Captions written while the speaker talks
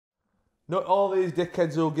Not all these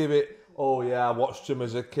dickheads who'll give it, oh yeah, I watched him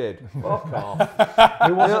as a kid. Fuck off.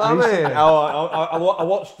 Who was it recently? I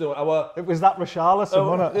watched him. It was that Richarlison,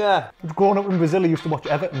 wasn't it? Yeah. Growing up in Brazil, he used to watch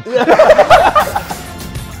Everton. Yeah.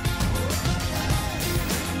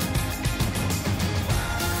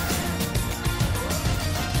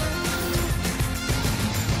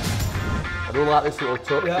 I do like this little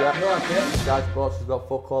touch. Yeah, you like it? Sky Sports has got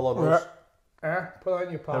fuck all on us. Yeah, put that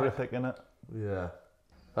in your pocket. Horrific, innit? Yeah.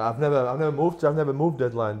 But I've never moved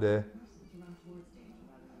deadline day. I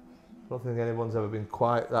don't think anyone's ever been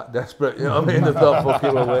quite that desperate, you know what I mean? They've thought, fuck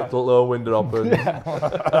it, we'll wait till the window opens.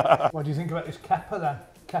 Yeah. What do you think about this Kepa then?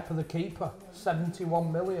 Kepa the keeper, 71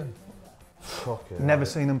 million. Fucking Never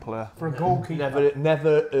seen him play. For a goalkeeper.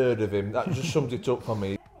 Never heard of him. That just summed it up for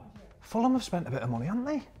me. Fulham have spent a bit of money, haven't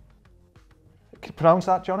they? Can you pronounce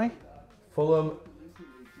that, Johnny? Fulham.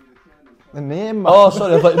 The name. Oh,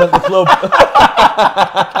 sorry, I thought you meant the club.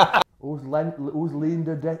 Who's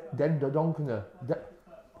Leander Den Donker?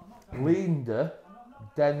 Leander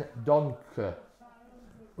Den Donker.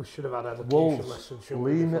 We should have had education lessons.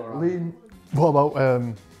 Lean. What about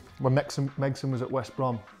when Megson was at West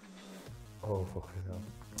Brom? Oh, fucking hell.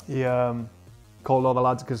 He called all the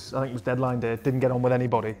lads because I think it was deadline day, didn't get on with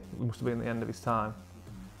anybody. It must have been the end of his time.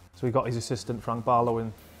 So he got his assistant Frank Barlow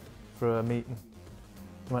in for a meeting.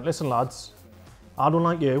 He went, listen lads, I don't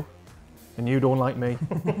like you and you don't like me.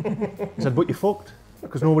 He said, but you're fucked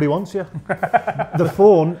because nobody wants you. The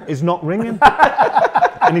phone is not ringing.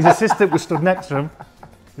 And his assistant was stood next to him.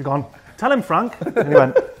 He'd gone, tell him Frank. And he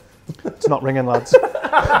went, it's not ringing lads. None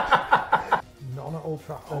at Old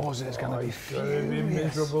Trafford. Oh, it's going to be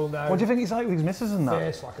furious. Miserable now. What do you think he's like with his missus and that?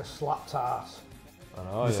 Face like a slapped arse.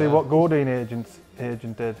 Oh, You see what Godin agent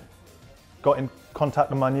did? Got in contact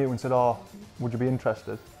with Man U and said, oh, would you be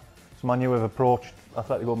interested? So Man U have approached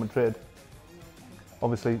Atletico Madrid.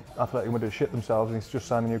 Obviously, Atletico Madrid shit themselves and he's just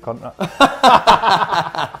signed a new contract.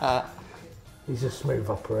 He's a smooth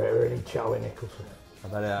operator, isn't he, Charlie Nicholson?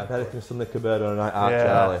 I bet he can still nick a bird on a night out,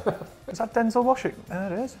 Charlie. Is that Denzel Washington?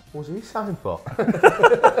 There it is. What was he signed for?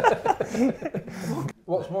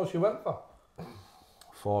 What's most you went for?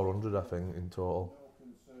 400, I think, in total.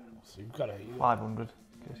 So you've got 500, in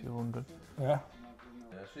case you're 100. Yeah.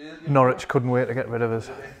 Norwich couldn't wait to get rid of us.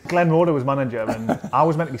 Glenn Roeder was manager and I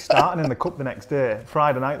was meant to be starting in the cup the next day,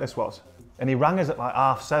 Friday night this was. And he rang us at like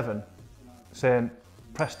 7:30 saying,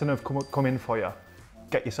 Preston have come in for you.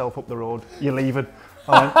 Get yourself up the road, you're leaving.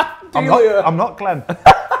 I went, I'm not Glenn.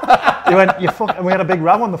 He went, you fuck, and we had a big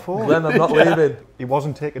row on the phone. Glenn, I'm not leaving. He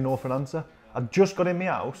wasn't taking no for an answer. I'd just got in my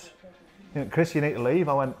house. He went, Chris, you need to leave.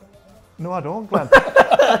 I went, no, I don't, Glenn.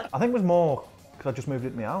 I think it was more because I just moved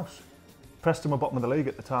into my house. Preston were bottom of the league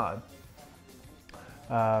at the time.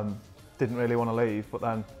 Didn't really want to leave, but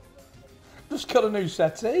then... Just got a new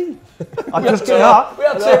settee. I just got We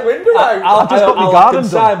had to take window out. I just got my garden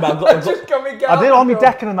done. I did all my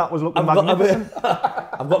decking and that was looking magnificent.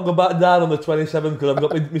 I've got to go back down on the 27th because I've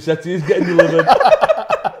got my settees getting delivered.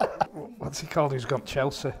 What's he called? Who's got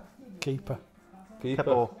Chelsea? Keeper.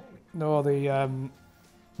 Keeper. No, the...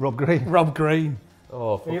 Rob Green. Rob Green.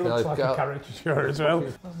 Oh, fuck. He looks like a caricature as well. I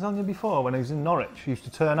was telling you before, when he was in Norwich, he used to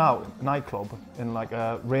turn out at a nightclub in like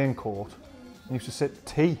a raincoat and used to sit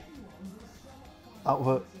tea out of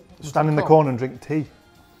a... stand in the corner and drink tea.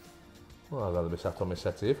 Well, I'd rather be sat on my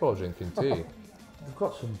settee if I was drinking tea. We've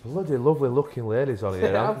got some bloody lovely looking ladies on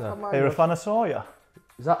here, haven't they? Are you a fan of Sawyer?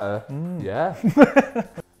 Is that her? Yeah.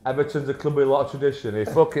 Everton's a club with a lot of tradition. He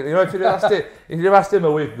fucking, you know, if you'd asked him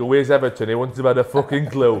a week ago, where's Everton, he wouldn't have had a fucking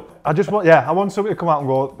clue. I want somebody to come out and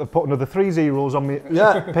go, they've put another 3 zeros on me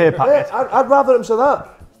pay packet. Yeah, I'd rather him say that.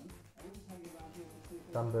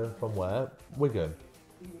 Dan from where? Wigan.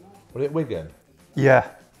 Was it Wigan? Yeah.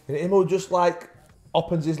 And him who just like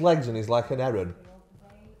opens his legs and he's like an heron.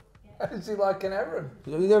 Is he like an heron?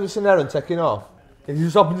 You never seen an heron taking off? And he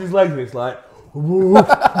just opens his legs and it's like...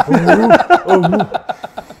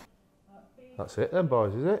 That's it then,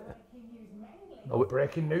 boys, is it? No,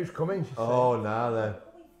 breaking news coming, she said. Oh, now then.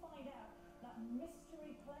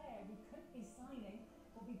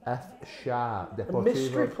 F Sharp. A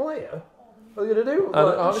mystery player? What are you going to do?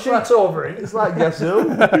 It's over it. It's like, guess who?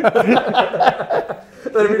 Let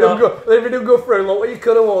me do go through, look what you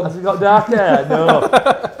could have won. Has he got dark hair? No.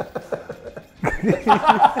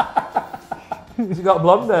 Has he got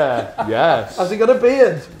blonde hair? Yes. Has he got a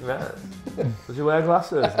beard? Yeah. Does he wear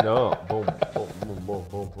glasses? No. Boom, boom, boom, boom,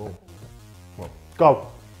 boom, boom. Go.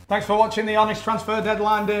 Thanks for watching the Honest Transfer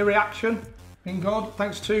Deadline Day reaction. Been good.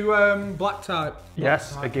 Thanks to Black Type.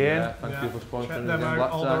 Yes, again. Yeah, thank you for sponsoring Check them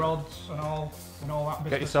out, all their odds and all that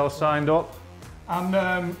business. Get yourself signed up.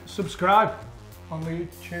 And subscribe. on the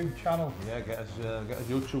YouTube channel. Yeah, get us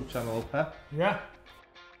YouTube channel up, eh? Yeah.